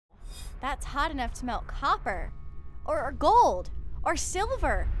That's hot enough to melt copper, or gold, or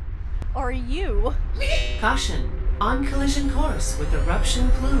silver, or you. Caution, on collision course with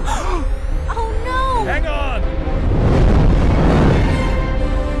eruption plume. Oh no! Hang on!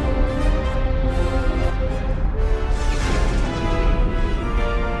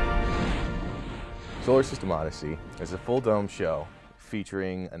 Solar System Odyssey is a full dome show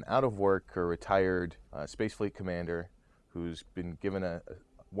featuring an out-of-work or retired Space Fleet commander who's been given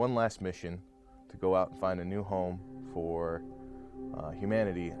one last mission to go out and find a new home for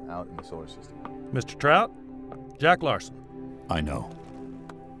humanity out in the solar system. Mr. Trout, Jack Larson. I know.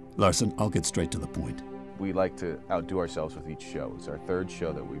 Larson, I'll get straight to the point. We like to outdo ourselves with each show. It's our third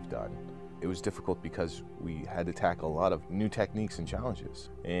show that we've done. It was difficult because we had to tackle a lot of new techniques and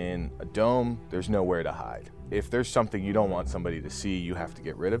challenges. In a dome, there's nowhere to hide. If there's something you don't want somebody to see, you have to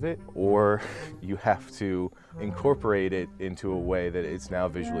get rid of it, or you have to incorporate it into a way that it's now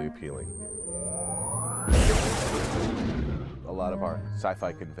visually appealing. A lot of our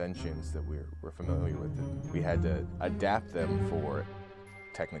sci-fi conventions that we're familiar with, we had to adapt them for a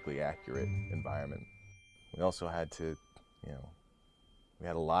technically accurate environment. We also had to, we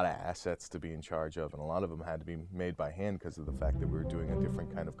had a lot of assets to be in charge of, and a lot of them had to be made by hand because of the fact that we were doing a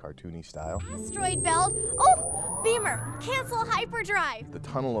different kind of cartoony style. Asteroid belt! Oh! Beamer! Cancel hyperdrive! The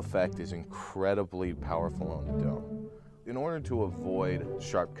tunnel effect is incredibly powerful on the dome. In order to avoid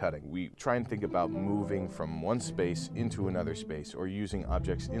sharp cutting, we try and think about moving from one space into another space, or using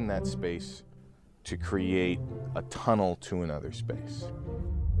objects in that space to create a tunnel to another space.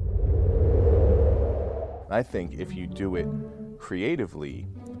 I think if you do it creatively,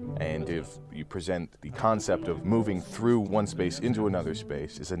 and if you present the concept of moving through one space into another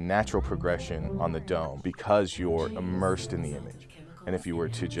space is a natural progression on the dome because you're immersed in the image. And if you were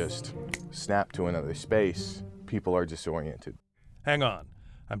to just snap to another space, people are disoriented. Hang on.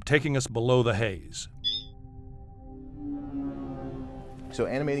 I'm taking us below the haze. So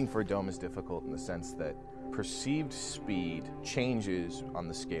animating for a dome is difficult in the sense that perceived speed changes on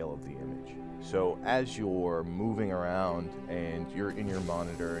the scale of the image. So as you're moving around and you're in your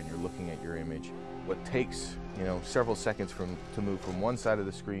monitor and you're looking at your image, what takes several seconds to move from one side of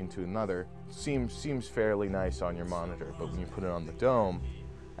the screen to another seems fairly nice on your monitor, but when you put it on the dome,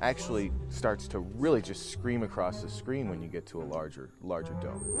 actually starts to really just scream across the screen when you get to a larger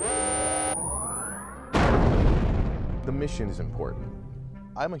dome. The mission is important.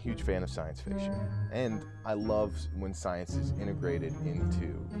 I'm a huge fan of science fiction, and I love when science is integrated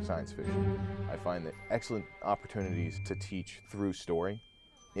into science fiction. I find that excellent opportunities to teach through story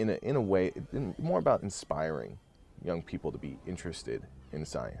in a way, more about inspiring young people to be interested in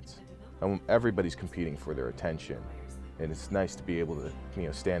science. And everybody's competing for their attention, and it's nice to be able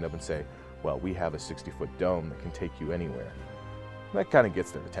to stand up and say, well, we have a 60-foot dome that can take you anywhere. That kind of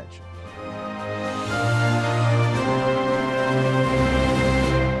gets their attention.